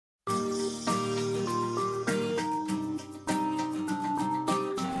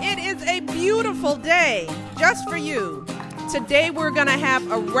beautiful day just for you. Today we're going to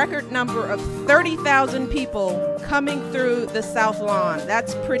have a record number of 30,000 people coming through the South Lawn.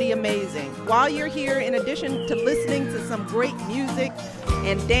 That's pretty amazing. While you're here, in addition to listening to some great music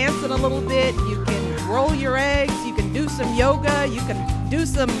and dancing a little bit, you can roll your eggs, you can do some yoga, you can do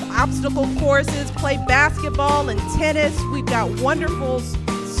some obstacle courses, play basketball and tennis. We've got wonderful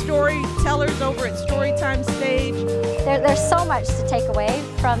storytellers over at Storytime Stage. There's so much to take away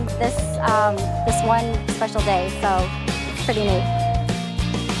from this one special day, so it's pretty neat.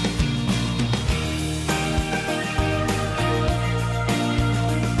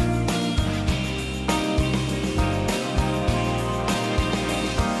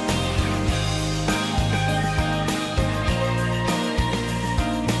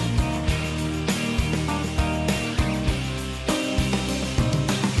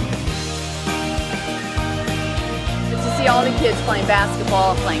 See all the kids playing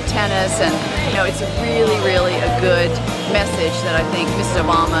basketball, playing tennis, and it's really a good message that I think Mrs.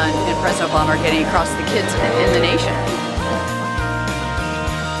 Obama and President Obama are getting across to the kids in the nation.